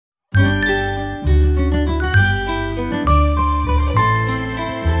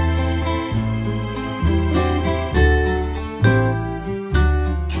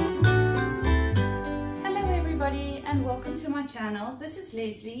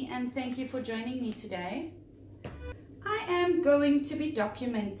Leslie, and thank you for joining me today. I am going to be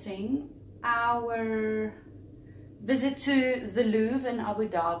documenting our visit to the Louvre in Abu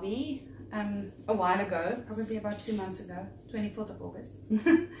Dhabi a while ago, probably about 2 months ago, 24th of August.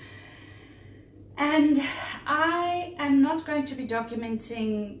 And I am not going to be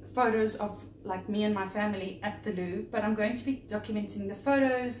documenting photos of like me and my family at the Louvre, but I'm going to be documenting the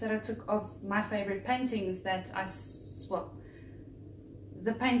photos that I took of my favorite paintings that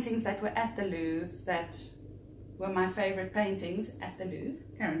the paintings that were at the Louvre, that were my favorite paintings at the Louvre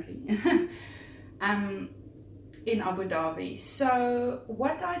currently in Abu Dhabi. So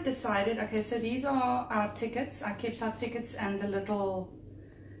what I decided, okay, so these are our tickets. I kept our tickets and the little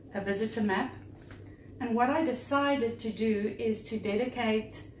visitor map. And what I decided to do is to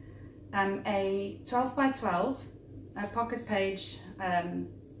dedicate a 12 by 12 pocket page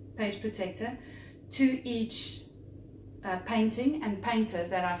page protector to each painting and painter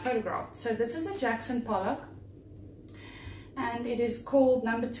that I photographed. So this is a Jackson Pollock, and it is called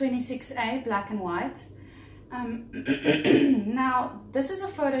number 26A, black and white. Now this is a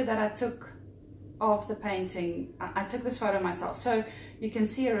photo that I took of the painting. I took this photo myself, so you can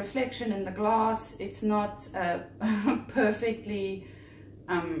see a reflection in the glass. It's not perfectly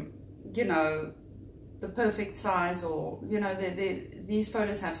you know, the perfect size, or you know, these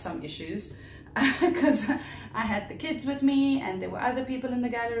photos have some issues because I had the kids with me and there were other people in the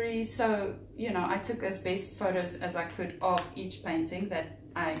gallery, so you know, I took as best photos as I could of each painting that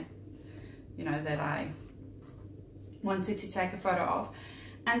I wanted to take a photo of.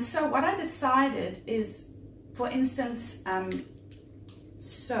 And so what I decided is, for instance,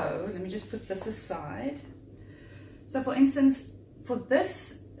 so let me just put this aside. So for instance, for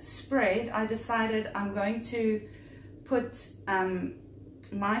this spread, I decided I'm going to put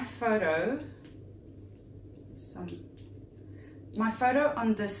my photo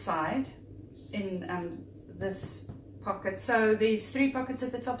on this side in this pocket. So there's 3 pockets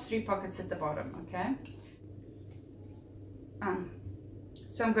at the top, 3 pockets at the bottom, okay?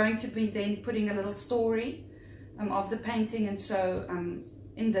 So I'm going to be then putting a little story of the painting, and so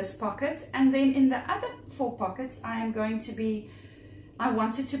in this pocket, and then in the other 4 pockets I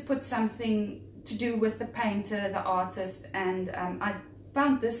wanted to put something to do with the painter, the artist, and I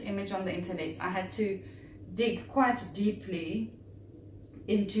found this image on the internet. I had to dig quite deeply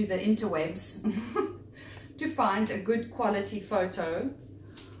into the interwebs to find a good quality photo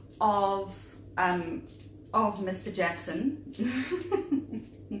of Mr. Jackson,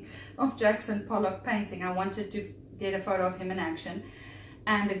 of Jackson Pollock painting. I wanted to get a photo of him in action,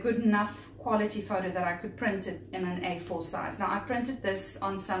 and a good enough quality photo that I could print it in an A4 size. Now I printed this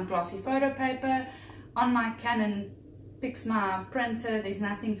on some glossy photo paper on my Canon Pixma printer. There's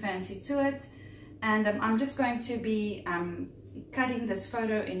nothing fancy to it, and I'm just going to be cutting this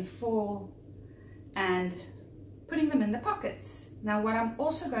photo in 4 and putting them in the pockets. Now what I'm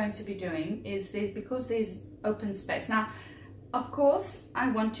also going to be doing is, because there's open space, now of course I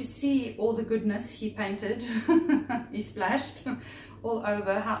want to see all the goodness he painted, he splashed all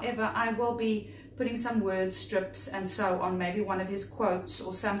over. However, I will be putting some word strips and so on, maybe one of his quotes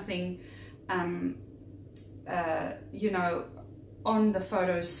or something, you know, on the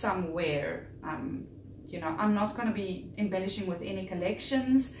photos somewhere. You know, I'm not going to be embellishing with any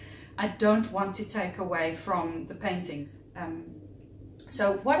collections. I don't want to take away from the painting.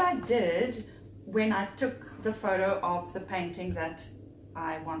 So what I did when I took the photo of the painting that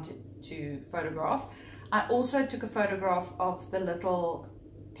I wanted to photograph, I also took a photograph of the little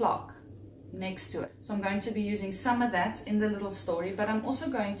plaque next to it. So I'm going to be using some of that in the little story, but I'm also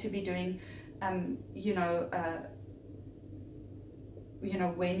going to be doing, you know,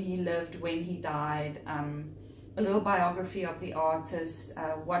 when he lived, when he died, a little biography of the artist,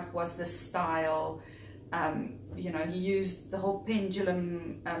 what was the style. You know, he used the whole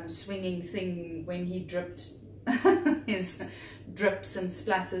pendulum swinging thing when he dripped his drips and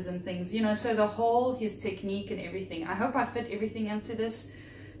splatters and things, you know, so the whole, his technique and everything. I hope I fit everything into this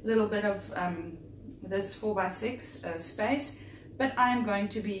little bit of this 4x6 space, but I am going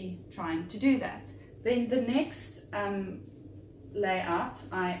to be trying to do that. Then the next layout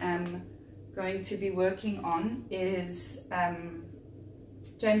I am going to be working on is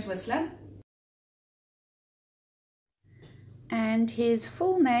James Whistler. And his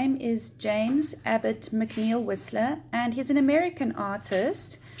full name is James Abbott McNeill Whistler, and he's an American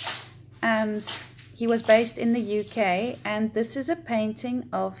artist. He was based in the UK, and this is a painting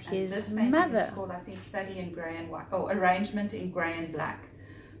of his mother. It's called, I think, Study in Grey and White, or Arrangement in Grey and Black.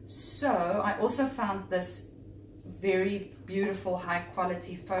 So I also found this very beautiful high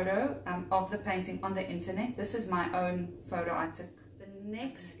quality photo of the painting on the internet. This is my own photo I took. The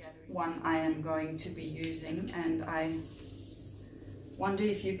next one I am going to be using, and I wonder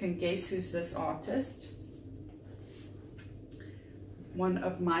if you can guess who's this artist. One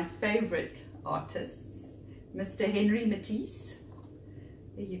of my favorite artists, Mr. Henry Matisse.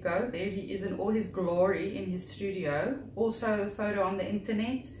 There you go, there he is in all his glory in his studio. Also a photo on the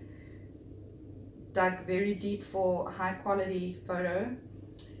internet, dug very deep for a high quality photo.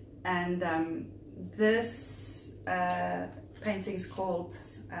 And this painting's called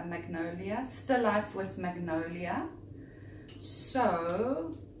Magnolia, Still Life with Magnolia.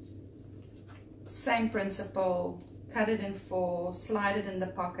 So, same principle, cut it in four, slide it in the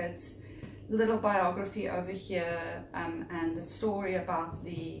pockets, little biography over here, and a story about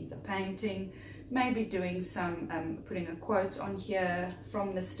the painting, maybe doing some, putting a quote on here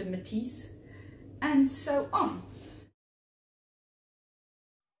from Mr. Matisse, and so on.